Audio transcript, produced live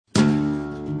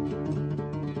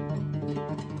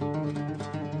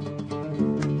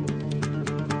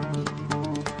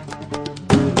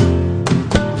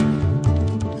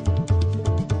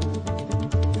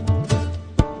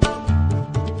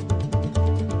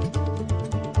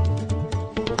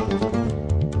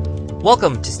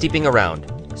Welcome to Steeping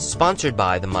Around, sponsored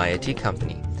by the Maya Tea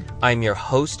Company. I'm your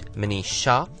host,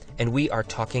 Manish, and we are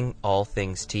talking all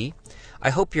things tea.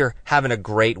 I hope you're having a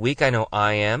great week. I know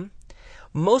I am.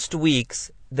 Most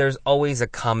weeks, there's always a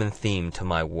common theme to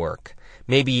my work.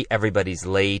 Maybe everybody's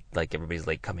late, like everybody's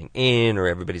late coming in, or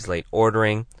everybody's late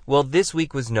ordering. Well, this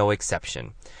week was no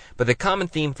exception. But the common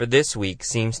theme for this week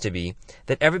seems to be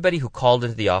that everybody who called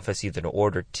into the office either to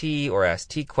order tea or ask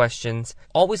tea questions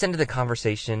always ended the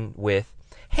conversation with,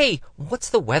 "Hey, what's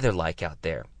the weather like out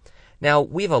there?" Now,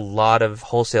 we have a lot of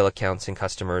wholesale accounts and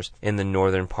customers in the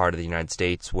northern part of the United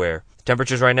States where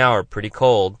temperatures right now are pretty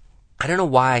cold. I don't know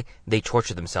why they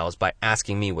torture themselves by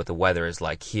asking me what the weather is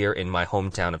like here in my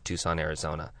hometown of Tucson,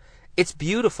 Arizona. It's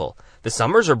beautiful. The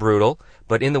summers are brutal,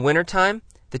 but in the wintertime,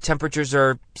 the temperatures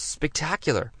are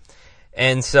spectacular.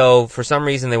 And so, for some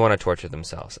reason, they want to torture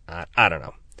themselves. I don't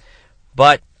know.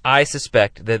 But I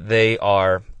suspect that they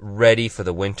are ready for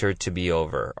the winter to be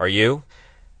over. Are you?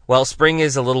 Well, spring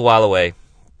is a little while away,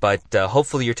 but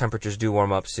hopefully your temperatures do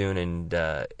warm up soon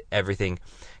and everything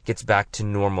gets back to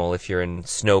normal if you're in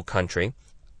snow country.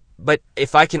 But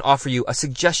if I can offer you a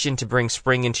suggestion to bring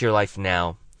spring into your life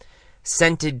now,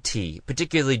 scented tea,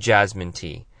 particularly jasmine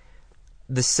tea.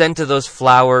 The scent of those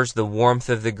flowers, the warmth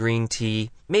of the green tea,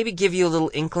 maybe give you a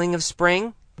little inkling of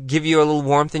spring, give you a little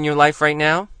warmth in your life right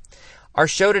now. Our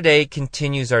show today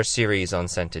continues our series on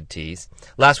scented teas.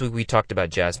 Last week we talked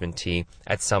about jasmine tea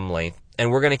at some length,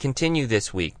 and we're going to continue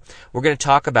this week. We're going to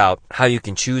talk about how you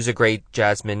can choose a great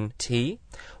jasmine tea.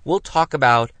 We'll talk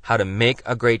about how to make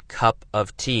a great cup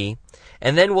of tea,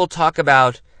 and then we'll talk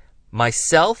about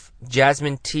myself,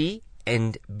 jasmine tea,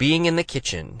 and being in the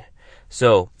kitchen.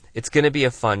 So, it's going to be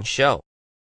a fun show.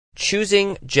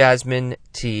 Choosing jasmine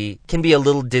tea can be a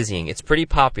little dizzying. It's pretty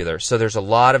popular, so there's a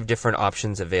lot of different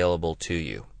options available to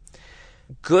you.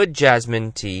 Good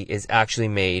jasmine tea is actually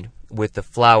made with the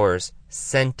flowers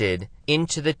scented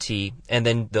into the tea, and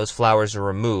then those flowers are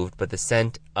removed, but the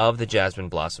scent of the jasmine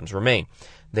blossoms remain.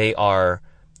 They are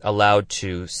allowed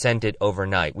to scent it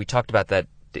overnight. We talked about that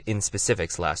in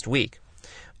specifics last week.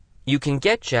 You can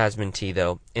get jasmine tea,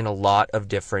 though, in a lot of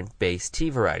different base tea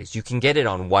varieties. You can get it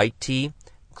on white tea,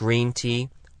 green tea,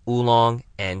 oolong,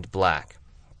 and black.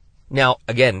 Now,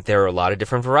 again, there are a lot of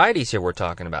different varieties here we're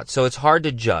talking about, so it's hard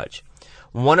to judge.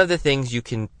 One of the things you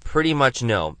can pretty much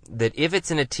know, that if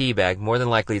it's in a tea bag, more than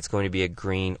likely it's going to be a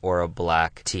green or a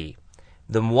black tea.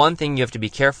 The one thing you have to be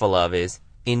careful of is,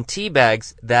 in tea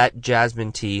bags, that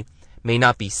jasmine tea may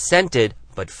not be scented,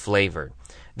 but flavored.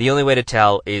 The only way to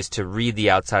tell is to read the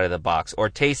outside of the box or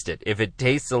taste it. If it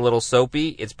tastes a little soapy,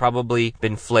 it's probably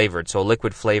been flavored. So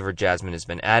liquid flavored jasmine has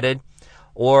been added.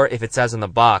 Or if it says on the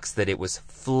box that it was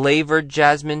flavored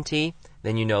jasmine tea,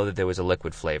 then you know that there was a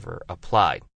liquid flavor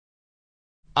applied.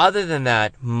 Other than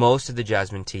that, most of the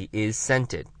jasmine tea is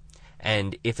scented.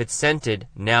 And if it's scented,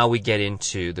 now we get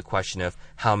into the question of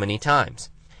how many times.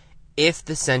 If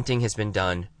the scenting has been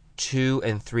done 2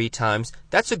 and 3 times,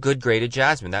 that's a good grade of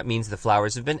jasmine. That means the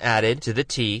flowers have been added to the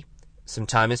tea, some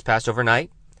time has passed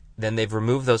overnight, then they've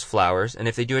removed those flowers, and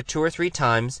if they do it 2 or 3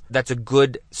 times, that's a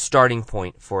good starting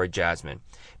point for a jasmine.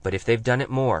 But if they've done it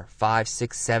more, 5,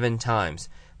 6, 7 times,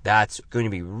 that's going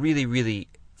to be really, really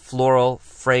floral,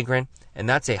 fragrant, and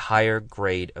that's a higher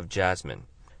grade of jasmine.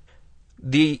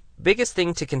 The biggest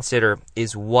thing to consider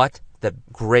is what the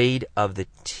grade of the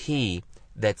tea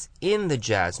that's in the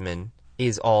jasmine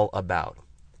is all about.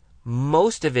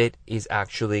 Most of it is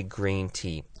actually green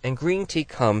tea, and green tea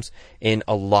comes in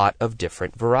a lot of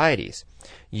different varieties.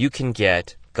 You can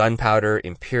get gunpowder,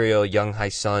 imperial, young high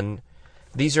sun.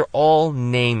 These are all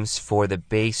names for the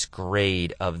base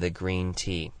grade of the green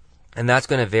tea, and that's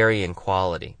going to vary in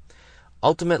quality.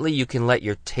 Ultimately, you can let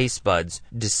your taste buds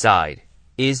decide,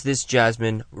 is this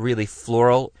jasmine really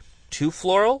floral, too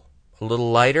floral, a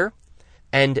little lighter?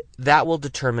 And that will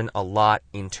determine a lot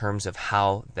in terms of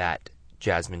how that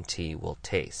jasmine tea will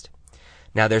taste.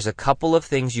 Now, there's a couple of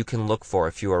things you can look for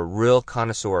if you're a real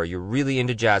connoisseur, you're really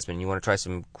into jasmine, you want to try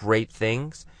some great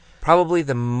things. Probably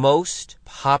the most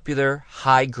popular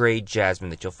high-grade jasmine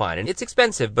that you'll find, and it's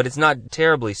expensive, but it's not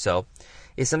terribly so,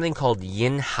 is something called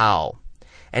Yin Hao.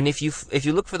 And if you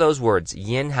look for those words,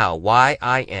 Yin Hao,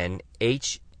 Y-I-N-H-A-O,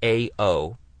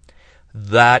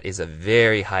 that is a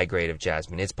very high grade of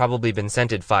jasmine. It's probably been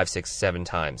scented 5, 6, 7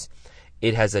 times.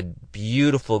 It has a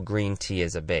beautiful green tea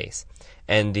as a base,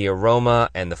 and the aroma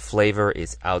and the flavor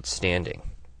is outstanding.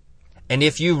 And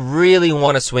if you really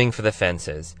want to swing for the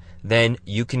fences, then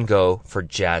you can go for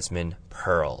jasmine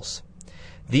pearls.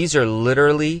 These are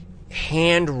literally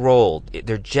hand-rolled.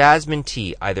 They're jasmine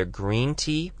tea, either green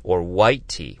tea or white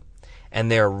tea. And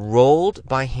they're rolled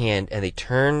by hand, and they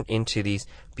turn into these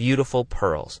beautiful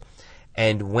pearls.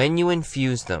 And when you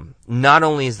infuse them, not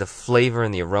only is the flavor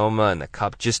and the aroma and the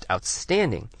cup just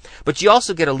outstanding, but you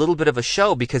also get a little bit of a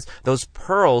show because those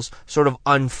pearls sort of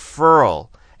unfurl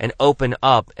and open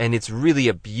up, and it's really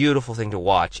a beautiful thing to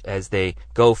watch as they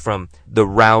go from the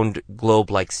round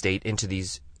globe-like state into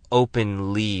these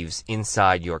open leaves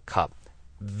inside your cup.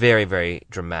 Very, very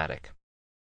dramatic.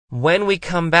 When we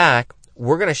come back,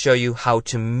 we're going to show you how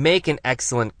to make an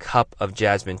excellent cup of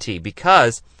jasmine tea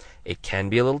because it can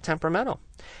be a little temperamental.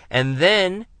 And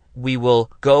then we will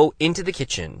go into the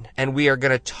kitchen and we are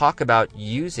going to talk about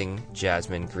using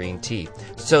jasmine green tea.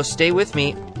 So stay with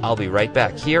me. I'll be right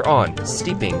back here on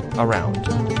Steeping Around.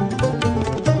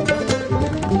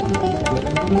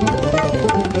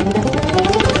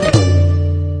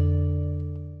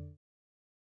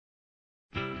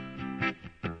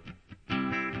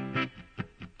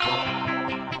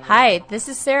 Hi, this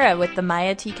is Sarah with the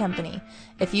Maya Tea Company.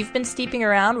 If you've been steeping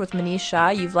around with Manish Shah,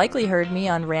 you've likely heard me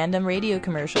on random radio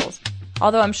commercials.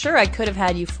 Although I'm sure I could have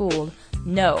had you fooled.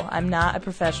 No, I'm not a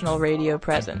professional radio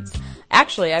presence.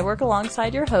 Actually, I work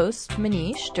alongside your host,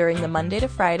 Manish, during the Monday to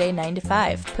Friday 9 to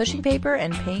 5, pushing paper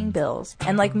and paying bills.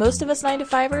 And like most of us 9 to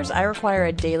 5ers, I require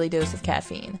a daily dose of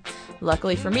caffeine.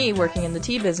 Luckily for me, working in the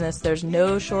tea business, there's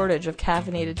no shortage of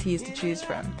caffeinated teas to choose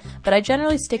from. But I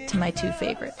generally stick to my two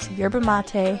favorites, yerba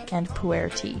mate and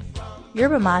pu'er tea.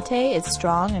 Yerba mate is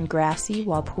strong and grassy,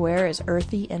 while pu'er is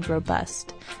earthy and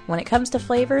robust. When it comes to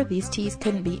flavor, these teas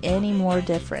couldn't be any more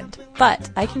different. But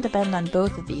I can depend on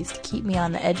both of these to keep me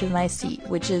on the edge of my seat,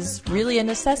 which is really a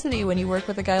necessity when you work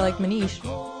with a guy like Manish.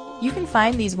 You can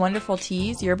find these wonderful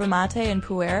teas, yerba mate and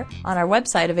pu'er, on our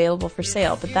website available for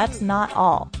sale, but that's not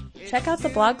all. Check out the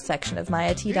blog section of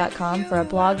mayatea.com for a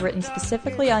blog written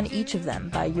specifically on each of them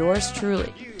by yours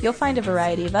truly. You'll find a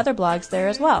variety of other blogs there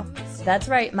as well. That's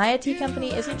right, Maya Tea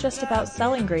Company isn't just about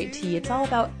selling great tea, it's all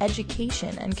about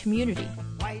education and community.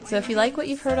 So if you like what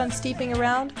you've heard on Steeping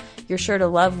Around, you're sure to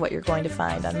love what you're going to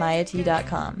find on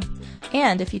mayatea.com.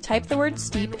 And if you type the word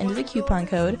STEEP into the coupon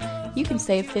code, you can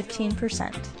save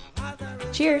 15%.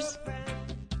 Cheers!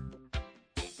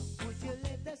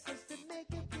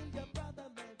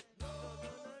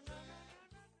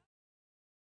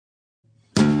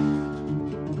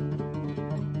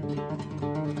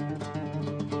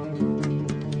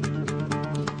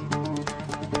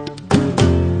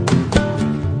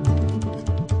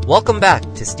 Welcome back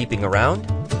to Steeping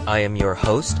Around. I am your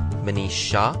host, Manish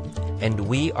Shah, and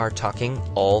we are talking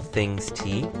all things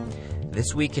tea.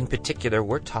 This week in particular,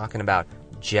 we're talking about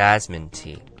jasmine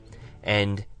tea.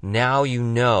 And now you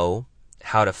know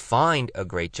how to find a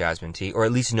great jasmine tea, or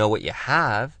at least know what you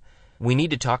have. We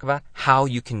need to talk about how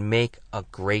you can make a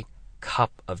great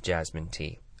cup of jasmine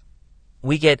tea.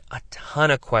 We get a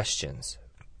ton of questions.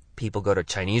 People go to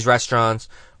Chinese restaurants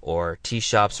or tea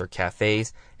shops or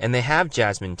cafes, and they have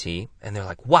jasmine tea, and they're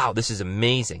like, wow, this is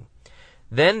amazing.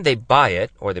 Then they buy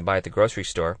it, or they buy it at the grocery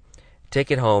store,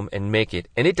 take it home and make it,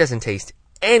 and it doesn't taste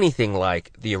anything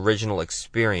like the original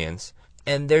experience,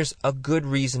 and there's a good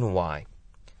reason why.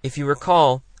 If you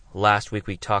recall, last week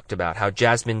we talked about how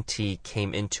jasmine tea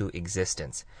came into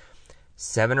existence.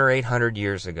 700 or 800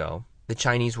 years ago, the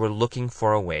Chinese were looking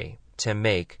for a way to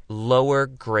make lower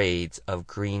grades of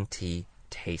green tea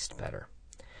taste better.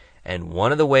 And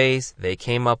one of the ways they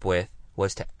came up with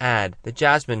was to add the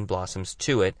jasmine blossoms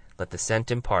to it, let the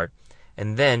scent impart,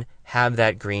 and then have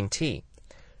that green tea.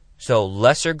 So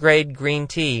lesser grade green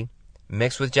tea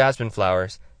mixed with jasmine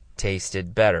flowers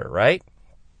tasted better, right?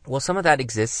 Well, some of that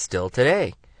exists still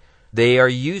today. They are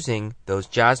using those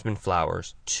jasmine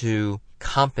flowers to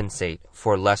compensate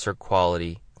for lesser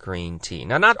quality green tea.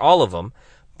 Now, not all of them,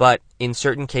 but in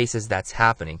certain cases that's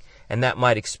happening, and that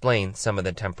might explain some of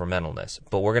the temperamentalness.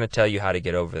 But we're going to tell you how to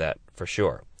get over that for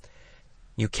sure.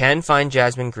 You can find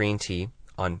jasmine green tea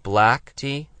on black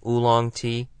tea, oolong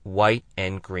tea, white,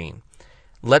 and green.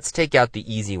 Let's take out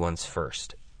the easy ones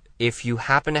first. If you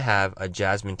happen to have a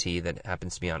jasmine tea that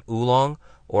happens to be on oolong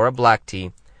or a black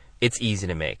tea, it's easy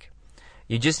to make.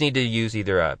 You just need to use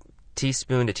either a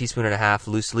teaspoon and a half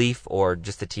loose leaf, or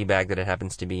just the tea bag that it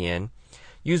happens to be in.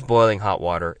 Use boiling hot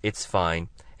water, it's fine,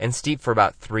 and steep for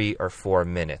about 3 or 4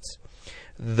 minutes.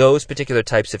 Those particular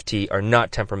types of tea are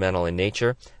not temperamental in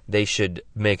nature. They should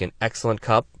make an excellent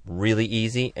cup, really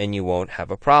easy, and you won't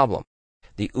have a problem.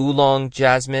 The oolong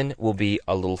jasmine will be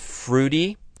a little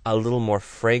fruity, a little more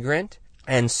fragrant,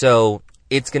 and so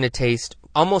it's going to taste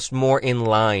almost more in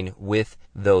line with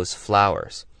those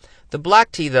flowers. The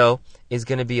black tea, though, is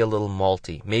going to be a little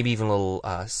malty, maybe even a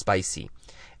little spicy.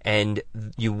 And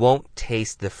you won't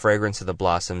taste the fragrance of the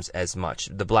blossoms as much.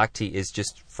 The black tea is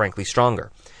just frankly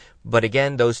stronger. But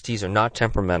again, those teas are not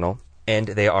temperamental. and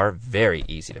they are very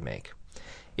easy to make.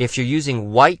 If you're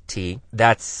using white tea,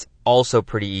 that's also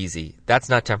pretty easy. That's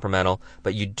not temperamental,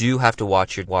 but you do have to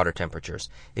watch your water temperatures.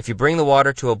 If you bring the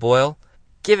water to a boil,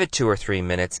 give it 2 or 3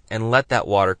 minutes and let that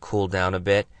water cool down a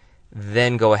bit.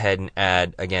 Then go ahead and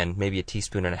add, again, maybe 1.5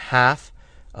 teaspoons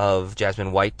of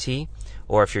jasmine white tea.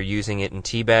 Or if you're using it in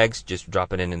tea bags, just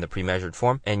drop it in the pre-measured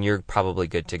form, and you're probably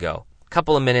good to go. A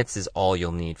couple of minutes is all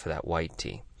you'll need for that white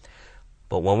tea.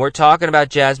 But when we're talking about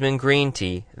jasmine green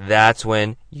tea, that's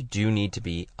when you do need to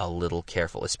be a little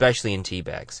careful, especially in tea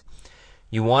bags.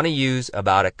 You want to use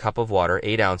about a cup of water,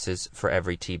 8 ounces, for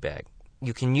every tea bag.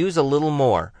 You can use a little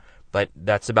more, but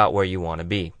that's about where you want to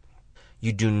be.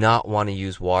 You do not want to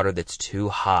use water that's too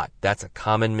hot. That's a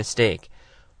common mistake.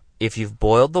 If you've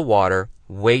boiled the water,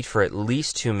 wait for at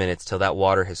least 2 minutes till that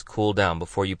water has cooled down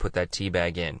before you put that tea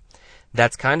bag in.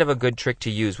 That's kind of a good trick to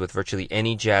use with virtually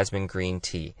any jasmine green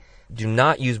tea. Do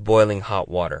not use boiling hot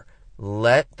water.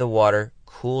 Let the water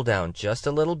cool down just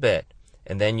a little bit,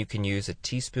 and then you can use a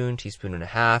teaspoon, 1.5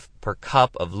 teaspoons per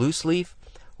cup of loose leaf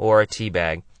or a tea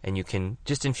bag, and you can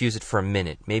just infuse it for a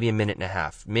minute, maybe 1.5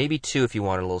 minutes, maybe 2 if you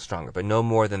want it a little stronger, but no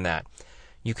more than that.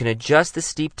 You can adjust the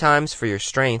steep times for your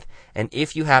strength, and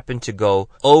if you happen to go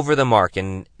over the mark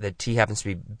and the tea happens to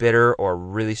be bitter or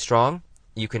really strong,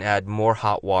 you can add more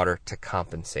hot water to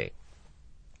compensate.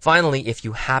 Finally, if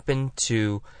you happen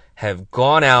to have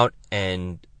gone out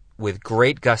and with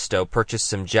great gusto purchased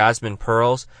some jasmine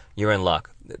pearls, you're in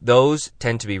luck. Those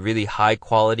tend to be really high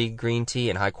quality green tea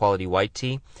and high quality white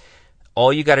tea.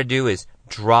 All you got to do is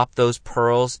drop those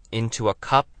pearls into a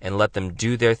cup and let them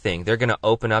do their thing. They're going to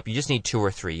open up. You just need 2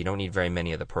 or 3. You don't need very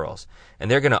many of the pearls. And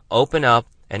they're going to open up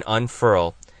and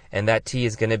unfurl, and that tea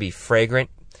is going to be fragrant.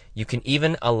 You can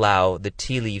even allow the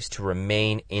tea leaves to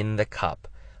remain in the cup.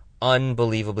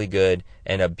 Unbelievably good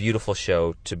and a beautiful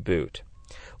show to boot.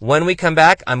 When we come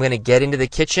back, I'm going to get into the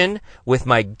kitchen with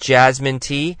my jasmine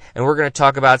tea, and we're going to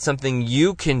talk about something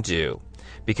you can do.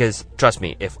 Because, trust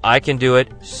me, if I can do it,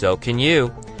 so can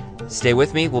you. Stay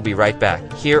with me. We'll be right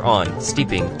back here on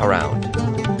Steeping Around.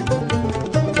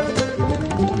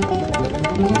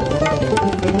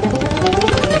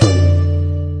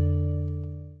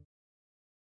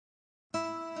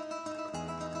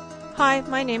 Hi,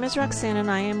 my name is Roxanne and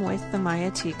I am with the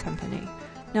Maya Tea Company.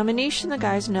 Now Manish and the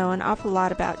guys know an awful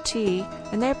lot about tea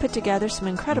and they have put together some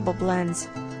incredible blends.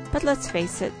 But let's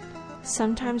face it,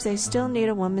 sometimes they still need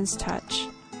a woman's touch.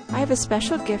 I have a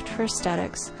special gift for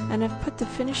aesthetics and have put the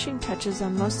finishing touches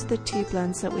on most of the tea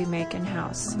blends that we make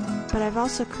in-house. But I've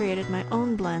also created my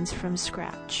own blends from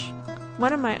scratch.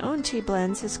 One of my own tea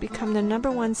blends has become the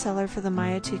 #1 seller for the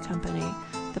Maya Tea Company,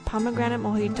 the Pomegranate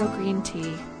Mojito Green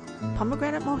Tea.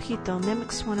 Pomegranate Mojito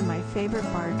mimics one of my favorite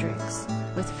bar drinks,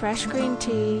 with fresh green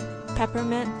tea,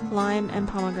 peppermint, lime, and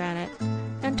pomegranate.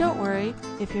 And don't worry,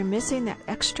 if you're missing that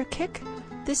extra kick,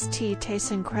 this tea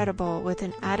tastes incredible with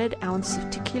an added ounce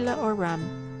of tequila or rum.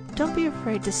 Don't be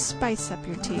afraid to spice up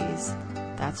your teas.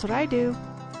 That's what I do.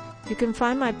 You can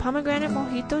find my Pomegranate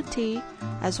Mojito tea,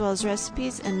 as well as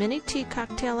recipes and mini tea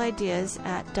cocktail ideas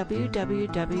at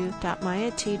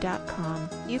www.mayatea.com.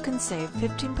 You can save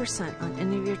 15% on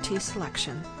any of your tea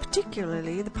selection,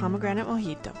 particularly the Pomegranate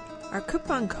Mojito. Our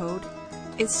coupon code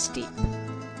is STEEP.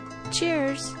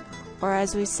 Cheers! Or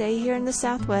as we say here in the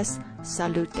Southwest,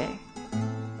 salute.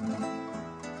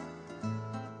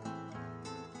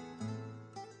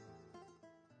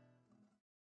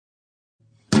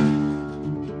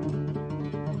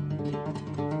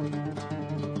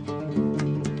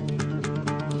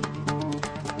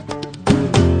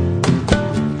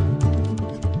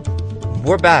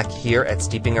 We're back here at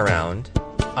Steeping Around.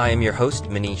 I am your host,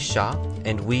 Manish Shah,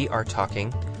 and we are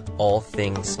talking all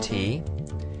things tea.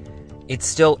 It's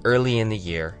still early in the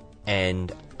year,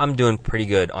 and I'm doing pretty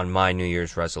good on my New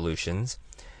Year's resolutions.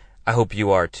 I hope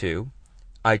you are too.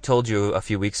 I told you a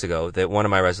few weeks ago that one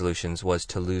of my resolutions was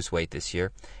to lose weight this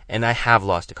year, and I have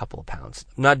lost a couple of pounds.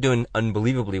 I'm not doing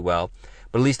unbelievably well,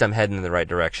 but at least I'm heading in the right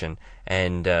direction,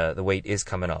 and the weight is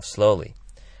coming off slowly.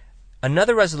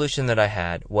 Another resolution that I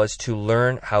had was to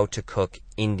learn how to cook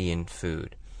Indian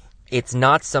food. It's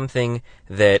not something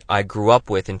that I grew up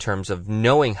with in terms of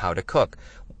knowing how to cook.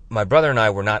 My brother and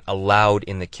I were not allowed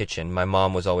in the kitchen. My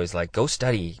mom was always like, go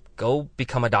study, go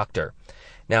become a doctor.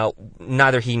 Now,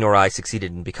 neither he nor I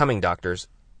succeeded in becoming doctors,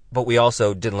 but we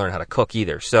also didn't learn how to cook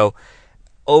either. So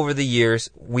over the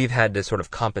years, we've had to sort of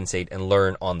compensate and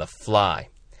learn on the fly.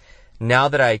 Now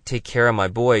that I take care of my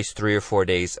boys 3 or 4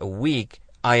 days a week,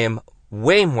 I am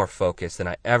way more focused than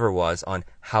I ever was on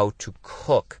how to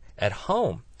cook at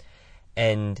home.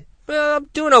 And, well, I'm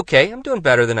doing okay. I'm doing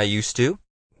better than I used to.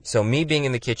 So me being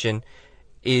in the kitchen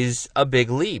is a big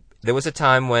leap. There was a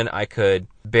time when I could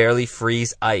barely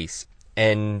freeze ice.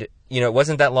 And, it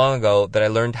wasn't that long ago that I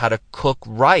learned how to cook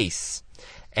rice.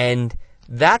 And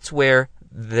that's where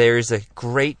there's a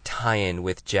great tie-in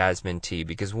with jasmine tea,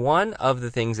 because one of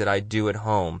the things that I do at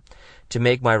home to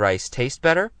make my rice taste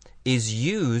better is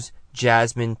use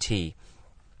jasmine tea.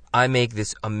 I make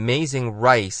this amazing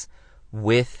rice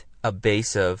with a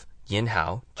base of yin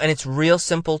hao, and it's real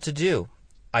simple to do.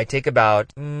 I take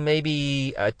about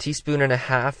maybe 1.5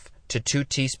 teaspoons to 2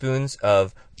 teaspoons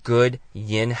of good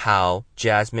yin hao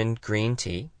jasmine green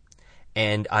tea,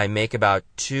 and I make about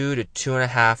 2 to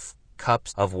 2.5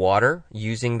 cups of water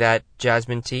using that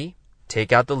jasmine tea.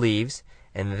 Take out the leaves,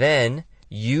 and then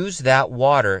use that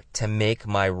water to make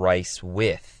my rice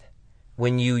with.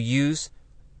 When you use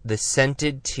the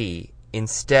scented tea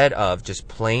instead of just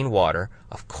plain water,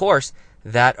 of course,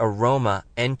 that aroma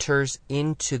enters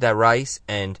into the rice,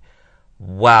 and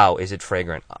wow, is it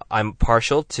fragrant. I'm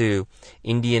partial to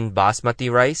Indian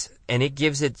basmati rice, and it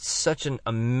gives it such an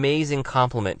amazing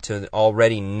complement to the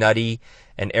already nutty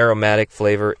and aromatic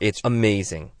flavor. It's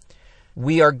amazing.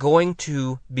 We are going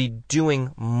to be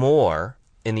doing more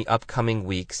in the upcoming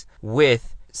weeks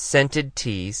with scented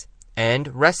teas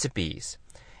and recipes.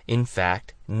 In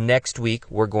fact, next week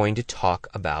we're going to talk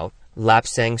about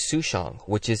lapsang souchong,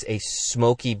 which is a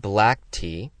smoky black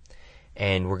tea.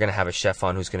 And we're going to have a chef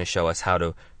on who's going to show us how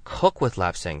to cook with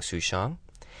lapsang souchong.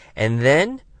 And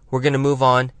then we're going to move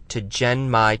on to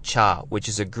genmai cha, which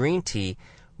is a green tea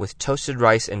with toasted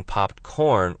rice and popped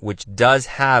corn, which does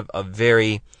have a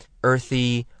very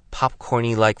earthy,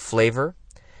 popcorny-like flavor.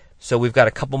 So we've got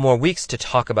a couple more weeks to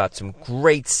talk about some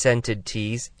great scented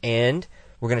teas, and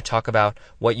we're going to talk about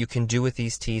what you can do with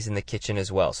these teas in the kitchen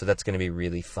as well. So that's going to be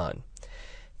really fun.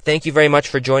 Thank you very much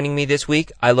for joining me this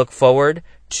week. I look forward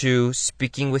to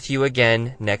speaking with you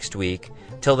again next week.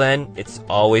 Till then, it's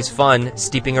always fun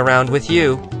steeping around with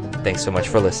you. Thanks so much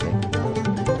for listening.